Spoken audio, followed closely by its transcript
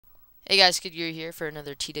Hey guys, Kid here for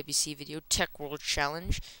another TWC video, Tech World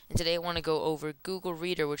Challenge, and today I want to go over Google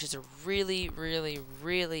Reader, which is a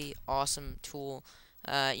really awesome tool.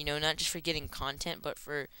 Not just for getting content, but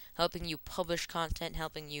for helping you publish content,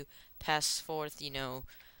 helping you pass forth,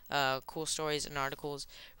 cool stories and articles,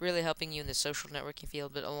 really helping you in the social networking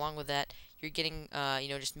field. But along with that, you're getting,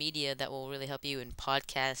 just media that will really help you in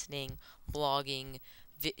podcasting, blogging,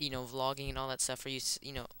 vlogging, and all that stuff for you,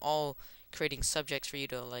 all creating subjects for you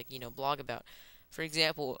to blog about. For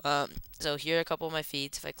example, so here are a couple of my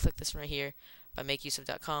feeds. If I click this right here by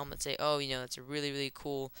makeuseof.com, let's say, oh, that's a really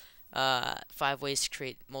cool 5 ways to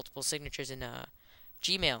create multiple signatures in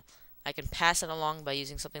Gmail. I can pass it along by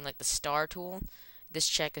using something like the star tool. This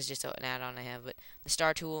check is just an add-on I have, but the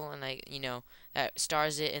star tool, and that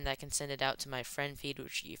stars it, and I can send it out to my friend feed,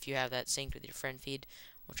 which if you have that synced with your friend feed,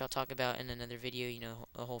 which I'll talk about in another video,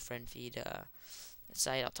 the whole friend feed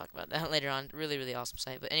site. I'll talk about that later on. Really awesome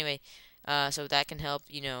site. But anyway, so that can help.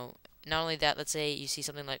 Not only that. Let's say you see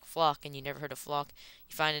something like Flock and you never heard of Flock.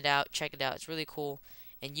 You find it out, check it out. It's really cool,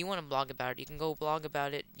 and you want to blog about it. You can go blog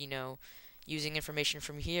about it. Using information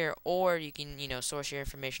from here, or you can source your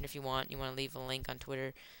information if you want. You want to leave a link on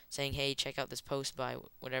Twitter saying, hey, check out this post by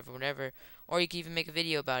whatever, or you can even make a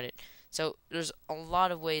video about it. So there's a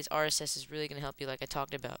lot of ways RSS is really going to help you, like I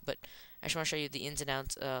talked about. But I just want to show you the ins and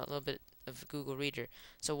outs a little bit of Google Reader.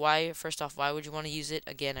 So first off, why would you want to use it?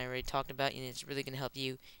 Again, I already talked about, it's really going to help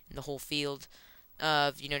you in the whole field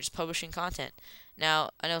of, just publishing content. Now,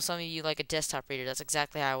 I know some of you like a desktop reader. That's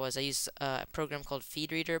exactly how I was. I used a program called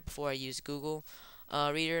FeedReader before I used Google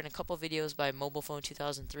Reader, and a couple of videos by Mobile Phone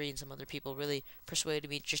 2003 and some other people really persuaded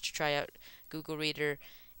me just to try out Google Reader.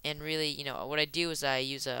 And really, what I do is I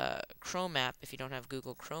use a Chrome app if you don't have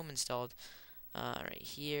Google Chrome installed right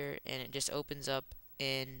here, and it just opens up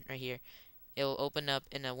in right here. It'll open up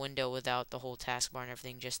in a window without the whole taskbar and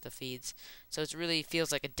everything, just the feeds. So it really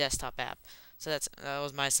feels like a desktop app. So that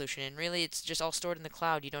was my solution. And really, it's just all stored in the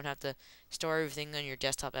cloud. You don't have to store everything on your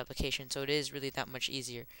desktop application. So it is really that much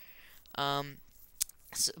easier.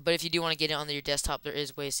 But if you do want to get it on your desktop, there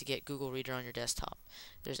is ways to get Google Reader on your desktop.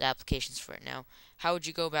 There's applications for it now. How would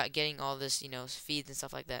you go about getting all this, feeds and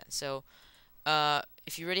stuff like that? So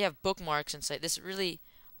if you already have bookmarks and this really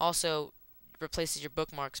also replaces your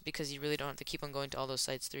bookmarks because you really don't have to keep on going to all those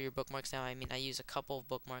sites through your bookmarks now. I mean, I use a couple of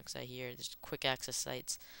bookmarks I hear. There's quick access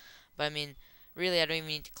sites. But I mean, really, I don't even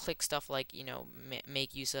need to click stuff like,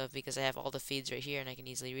 make use of, because I have all the feeds right here and I can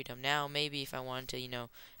easily read them. Now, maybe if I wanted to,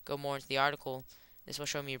 go more into the article, this will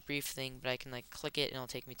show me a brief thing, but I can click it and it'll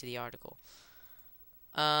take me to the article.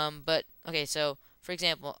 But okay, so for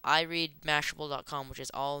example, I read Mashable.com, which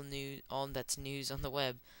is all that's news on the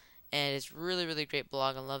web, and it's really great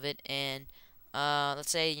blog. I love it. And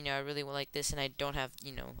let's say I really like this, and I don't have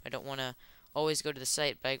I don't want to always go to the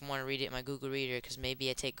site, but I want to read it in my Google Reader because maybe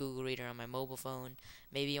I take Google Reader on my mobile phone.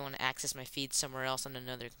 Maybe I want to access my feed somewhere else on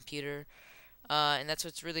another computer, and that's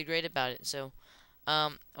what's really great about it. So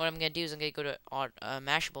what I'm gonna do is I'm gonna go to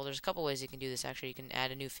Mashable. There's a couple ways you can do this. Actually, you can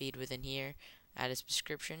add a new feed within here, add a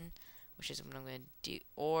subscription, which is what I'm gonna do,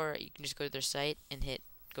 or you can just go to their site and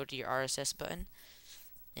go to your RSS button,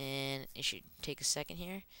 and it should take a second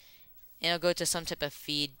here, and it'll go to some type of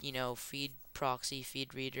feed, feed proxy,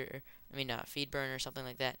 feed reader, feed burner or something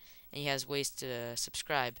like that, and he has ways to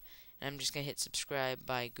subscribe, and I'm just gonna hit subscribe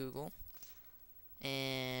by Google.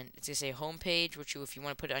 And it's gonna say homepage, which if you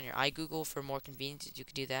want to put it on your iGoogle for more convenience, you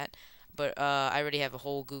could do that. But I already have a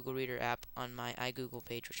whole Google Reader app on my iGoogle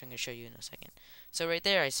page, which I'm gonna show you in a second. So right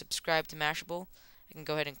there, I subscribe to Mashable. I can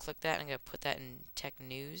go ahead and click that. I'm gonna put that in Tech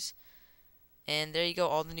News, and there you go.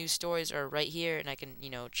 All the news stories are right here, and I can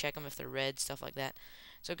check them if they're read, stuff like that.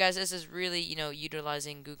 So guys, this is really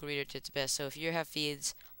utilizing Google Reader to its best. So if you have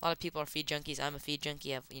feeds, a lot of people are feed junkies. I'm a feed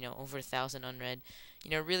junkie. I have over 1,000 unread.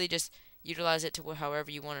 Really just utilize it to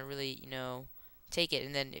however you want to really take it.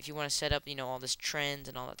 And then if you want to set up all this trends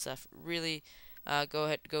and all that stuff, really go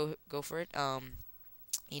ahead, go for it.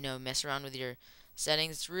 Mess around with your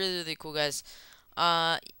settings. It's really cool, guys.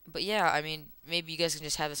 But yeah, I mean, maybe you guys can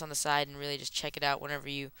just have this on the side and really just check it out whenever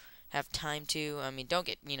you have time to. I mean, don't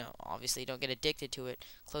get obviously don't get addicted to it.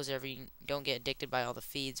 Close don't get addicted by all the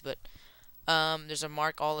feeds. But there's a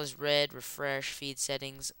mark all as read, refresh, feed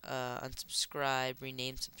settings, unsubscribe,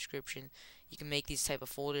 rename subscription. You can make these type of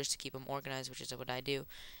folders to keep them organized, which is what I do.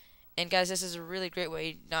 And guys, this is a really great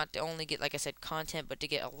way not to only get, like I said, content, but to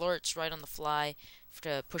get alerts right on the fly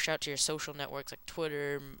to push out to your social networks like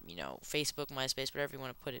Twitter, Facebook, MySpace, whatever you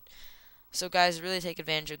want to put it. So guys, really take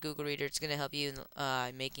advantage of Google Reader. It's going to help you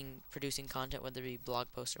in producing content, whether it be blog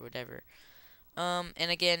posts or whatever.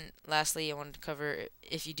 And again, lastly, I wanted to cover,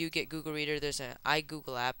 if you do get Google Reader, there's an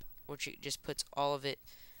iGoogle app which just puts all of it,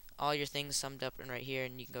 all your things summed up in right here,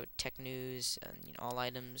 and you can go tech news and all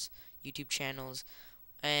items, YouTube channels,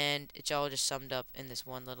 and it's all just summed up in this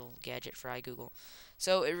one little gadget for iGoogle.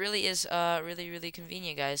 So it really is really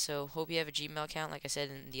convenient, guys. So hope you have a Gmail account, like I said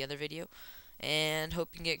in the other video, and hope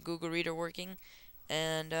you can get Google Reader working.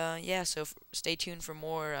 And yeah, so stay tuned for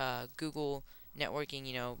more Google networking,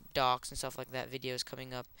 docs and stuff like that videos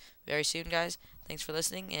coming up very soon, guys. Thanks for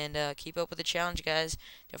listening, and keep up with the challenge, guys.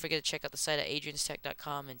 Don't forget to check out the site at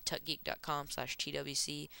adrianstech.com and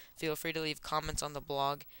techgeek.com/TWC. Feel free to leave comments on the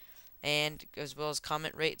blog, and as well as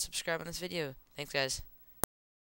comment, rate, subscribe on this video. Thanks, guys.